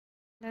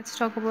Let's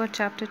talk about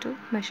chapter 2,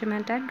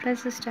 measurement and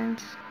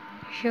resistance.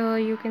 Here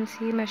you can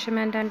see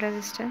measurement and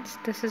resistance.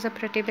 This is a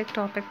pretty big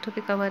topic to be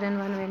covered in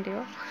one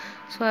video,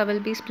 so I will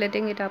be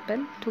splitting it up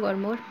in 2 or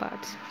more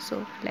parts.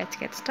 So let's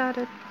get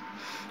started.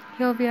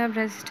 Here we have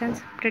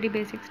resistance, pretty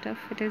basic stuff.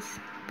 It is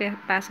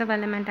passive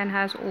element and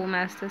has ohm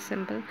as the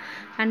symbol,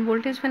 and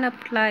voltage when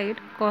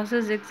applied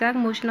causes zigzag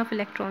motion of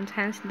electrons,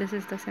 hence this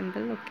is the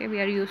symbol. Okay,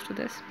 we are used to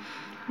this.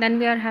 Then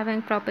we are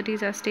having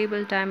properties as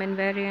stable, time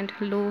invariant,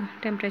 low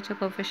temperature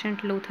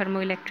coefficient, low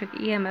thermoelectric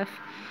EMF,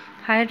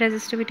 high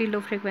resistivity, low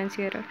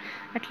frequency error.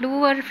 At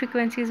lower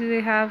frequencies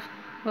we have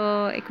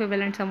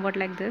equivalent somewhat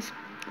like this,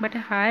 but a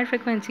higher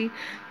frequency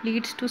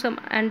leads to some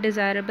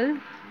undesirable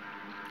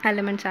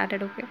elements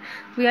added. Okay,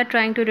 we are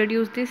trying to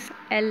reduce this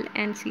L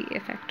and C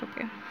effect.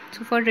 Okay,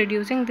 so for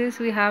reducing this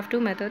we have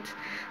two methods,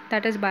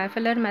 that is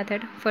bifilar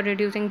method for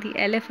reducing the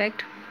L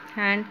effect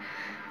and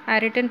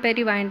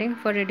Arratan-Perry winding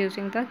for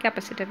reducing the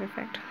capacitive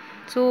effect.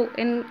 So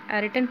in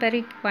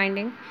Arratan-Perry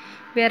winding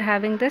we are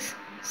having this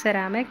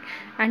ceramic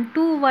and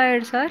two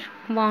wires are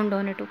wound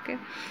on it. Okay,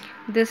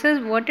 this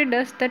is what it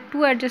does, that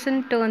two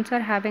adjacent turns are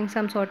having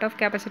some sort of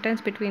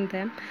capacitance between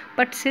them,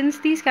 but since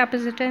these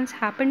capacitance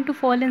happen to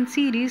fall in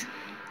series,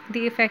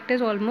 the effect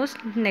is almost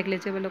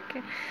negligible.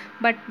 Okay,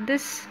 but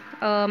this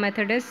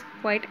method is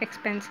quite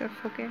expensive.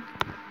 Okay,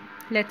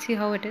 let's see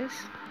how it is.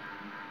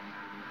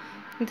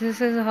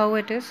 This is how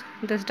it is.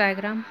 This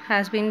diagram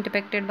has been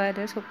depicted by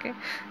this. Okay,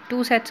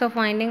 two sets of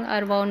winding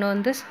are wound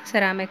on this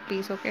ceramic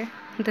piece. Okay,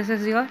 this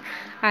is your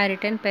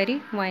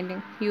Arratan-Perry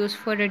winding used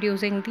for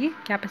reducing the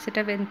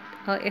capacitive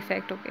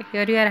effect. Okay,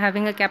 here you are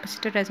having a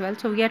capacitor as well,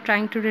 so we are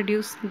trying to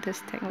reduce this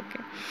thing.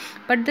 Okay,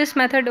 but this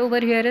method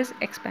over here is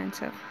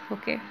expensive.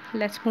 Okay,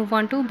 let's move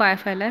on to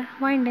bifilar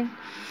winding.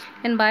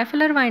 In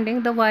bifilar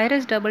winding, the wire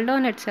is doubled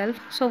on itself,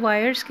 so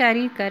wires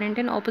carry current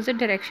in opposite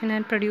direction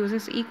and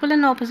produces equal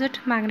and opposite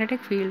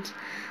magnetic fields.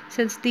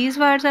 Since these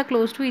wires are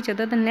close to each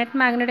other, the net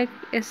magnetic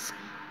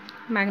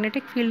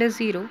field is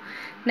zero.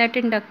 Net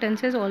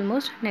inductance is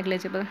almost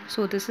negligible.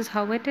 So this is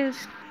how it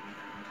is.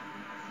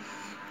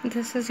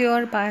 This is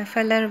your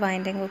bifilar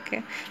winding.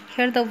 Okay,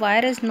 here the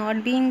wire is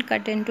not being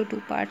cut into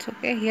two parts.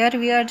 Okay, here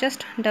we are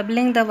just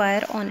doubling the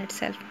wire on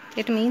itself.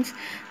 It means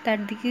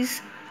that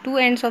these two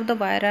ends of the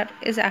wire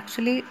is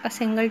actually a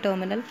single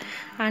terminal,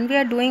 and we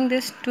are doing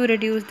this to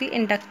reduce the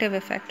inductive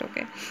effect.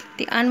 Okay,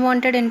 the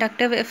unwanted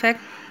inductive effect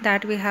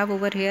that we have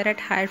over here at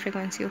higher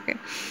frequency. Okay,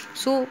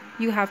 so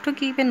you have to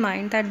keep in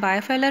mind that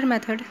bifilar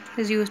method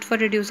is used for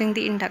reducing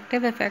the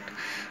inductive effect,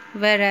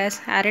 whereas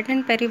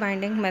Arratan-Perry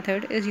winding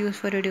method is used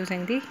for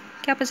reducing the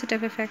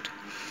capacitive effect.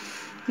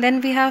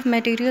 Then we have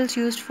materials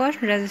used for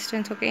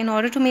resistance. Okay, in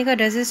order to make a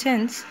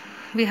resistance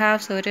we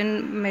have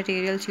certain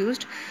materials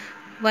used.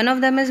 One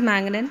of them is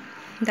manganese,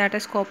 that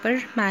is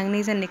copper,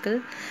 manganese and nickel,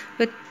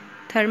 with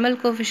thermal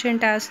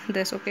coefficient as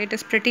this. Okay, it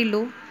is pretty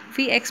low.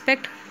 We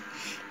expect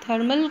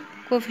thermal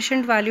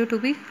coefficient value to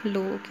be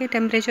low. Okay,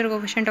 temperature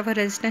coefficient of a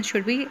resistance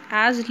should be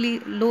as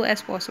low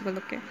as possible.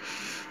 Okay,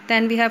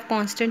 then we have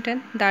constant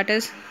N, that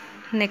is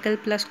nickel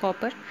plus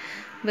copper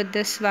with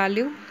this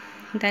value.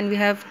 Then we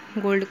have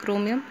gold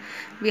chromium,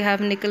 we have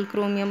nickel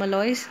chromium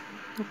alloys.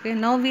 Okay,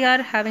 now we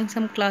are having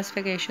some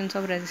classifications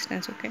of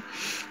resistance. Okay,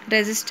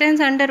 resistance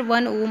under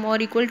 1 ohm or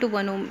equal to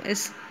 1 ohm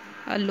is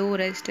a low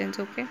resistance.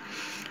 Okay,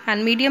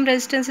 and medium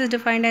resistance is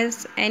defined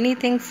as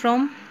anything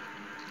from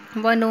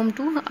 1 ohm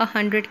to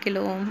 100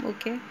 kilo ohm.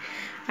 Okay,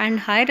 and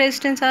high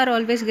resistance are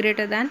always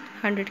greater than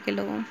 100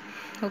 kilo ohm.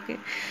 Okay,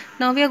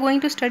 now we are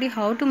going to study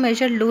how to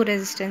measure low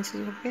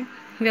resistances. Okay,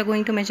 we are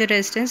going to measure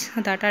resistance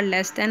that are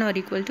less than or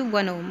equal to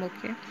 1 ohm.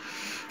 Okay,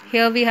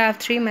 here we have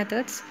three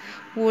methods: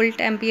 volt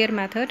ampere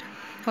method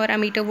or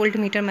ammeter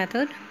voltmeter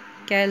method,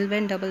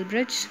 Kelvin double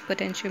bridge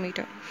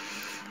potentiometer.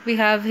 We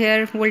have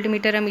here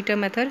voltmeter ammeter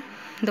method.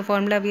 The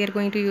formula we are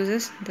going to use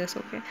is this.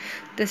 Okay,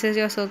 this is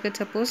your circuit.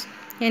 Suppose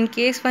in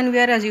case 1 we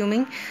are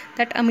assuming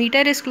that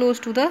ammeter is close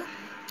to the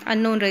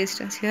unknown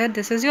resistance. Here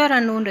this is your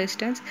unknown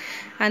resistance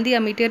and the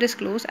ammeter is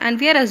close, and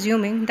we are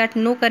assuming that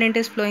no current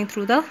is flowing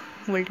through the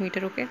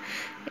voltmeter. Okay,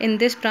 in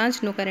this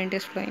branch no current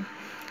is flowing,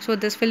 so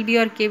this will be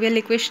your KVL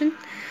equation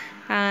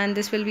and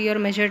this will be your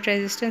measured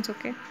resistance.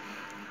 Okay,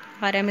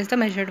 Rm is the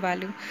measured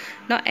value.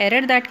 Now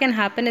error that can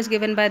happen is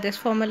given by this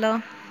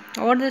formula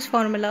or this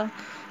formula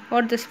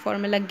or this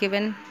formula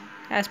given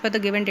as per the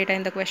given data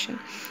in the question.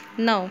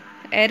 Now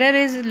error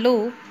is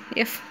low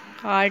if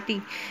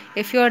RT,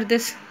 if your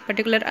this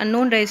particular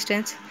unknown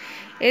resistance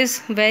is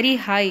very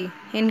high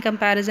in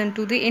comparison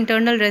to the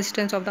internal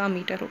resistance of the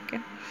ammeter. Okay,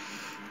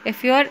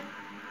 if your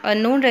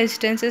unknown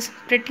resistance is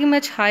pretty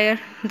much higher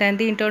than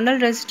the internal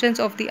resistance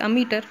of the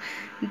ammeter,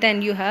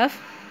 then you have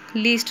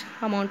least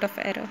amount of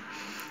error.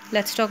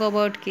 Let's talk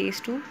about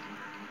case 2.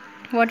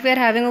 What we are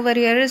having over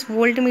here is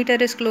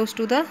voltmeter is close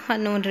to the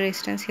unknown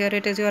resistance. Here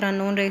it is your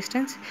unknown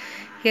resistance,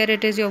 here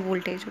it is your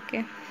voltage.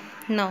 Okay,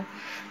 now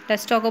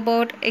let's talk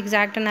about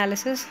exact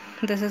analysis.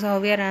 This is how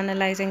we are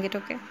analyzing it.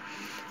 Okay,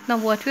 now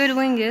what we are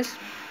doing is,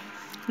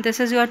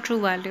 this is your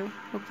true value.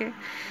 Okay,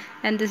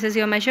 and this is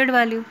your measured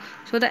value.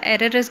 So the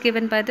error is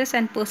given by this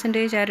and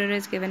percentage error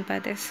is given by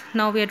this.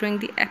 Now we are doing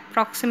the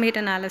approximate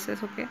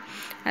analysis, okay,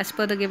 as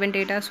per the given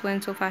data, so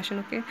and so fashion.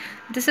 Okay,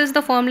 this is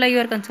the formula you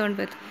are concerned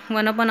with.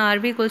 1 upon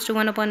RV equals to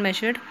 1 upon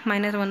measured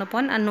minus 1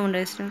 upon unknown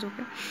resistance.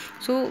 Okay,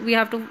 so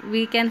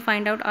we can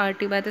find out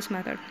RT by this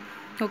method.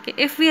 Okay,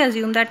 if we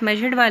assume that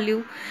measured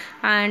value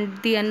and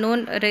the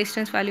unknown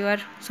resistance value are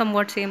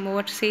somewhat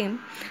same,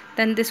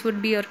 then this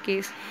would be your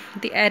case.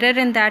 The error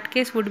in that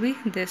case would be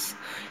this,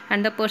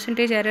 and the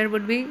percentage error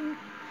would be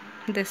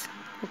this.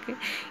 Okay,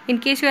 in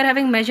case you are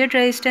having measured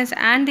resistance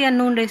and the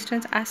unknown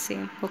resistance as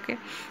same, okay,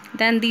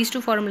 then these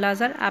two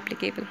formulas are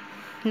applicable.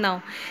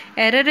 Now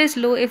error is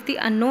low if the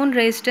unknown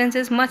resistance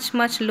is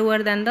much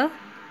lower than the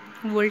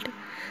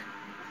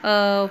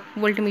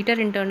voltmeter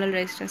internal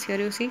resistance. Here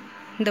you see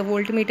the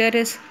voltmeter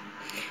is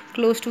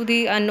close to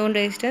the unknown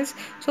resistance,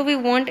 so we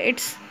want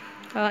its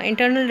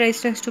internal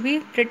resistance to be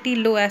pretty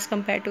low as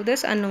compared to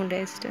this unknown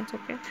resistance.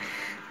 Okay,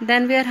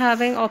 then we are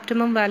having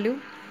optimum value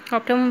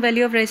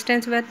of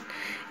resistance with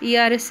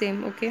ER is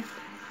same. Okay,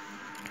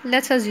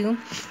 let's assume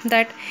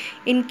that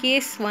in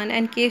case 1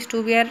 and case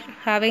 2 we are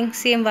having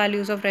same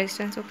values of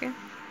resistance. Okay,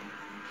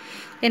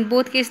 in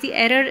both case the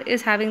error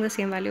is having the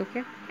same value.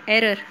 Okay,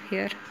 error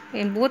here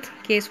in both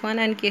case 1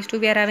 and case 2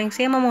 we are having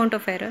same amount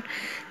of error,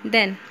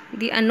 then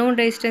the unknown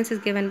resistance is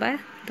given by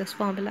this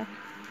formula.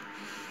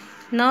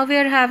 Now we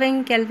are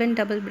having Kelvin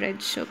double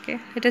bridge. Okay,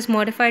 it is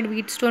modified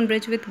Wheatstone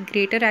bridge with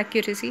greater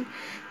accuracy.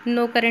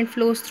 No current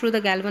flows through the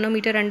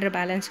galvanometer under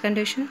balanced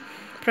condition.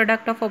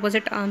 Product of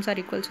opposite arms are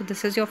equal. So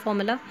this is your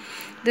formula,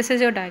 this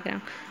is your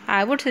diagram.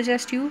 I would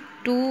suggest you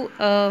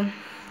to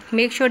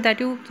make sure that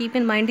you keep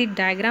in mind the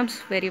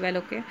diagrams very well.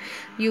 Okay,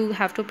 you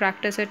have to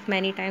practice it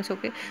many times.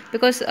 Okay,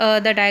 because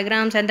the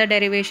diagrams and the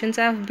derivations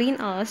have been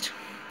asked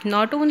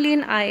not only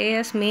in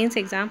IAS mains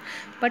exam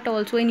but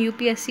also in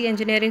UPSC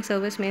engineering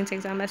service mains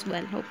exam as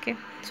well. Okay,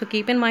 so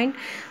keep in mind,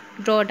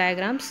 draw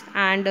diagrams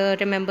and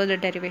remember the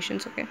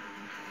derivations. Okay,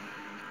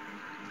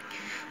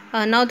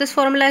 now this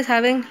formula is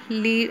having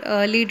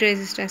lead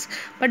resistance,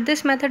 but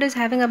this method is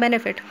having a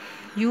benefit.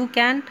 You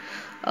can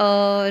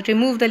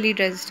remove the lead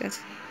resistance.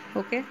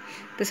 Okay,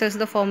 this is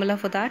the formula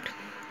for that,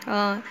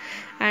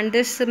 and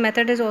this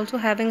method is also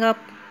having a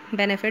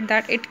benefit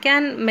that it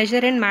can measure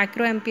in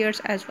micro-amperes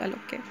as well.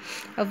 Okay,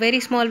 a very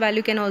small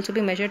value can also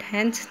be measured,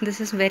 hence this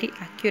is very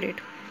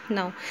accurate.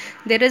 Now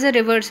there is a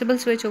reversible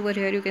switch over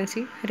here, you can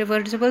see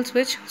reversible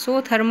switch,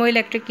 so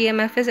thermoelectric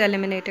EMF is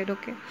eliminated.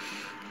 Okay,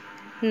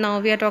 now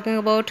we are talking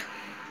about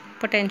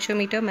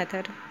potentiometer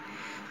method.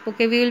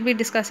 Okay, we will be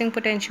discussing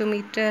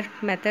potentiometer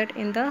method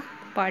in the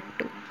part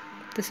 2.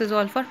 This is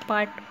all for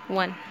part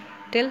 1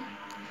 till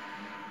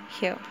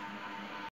here.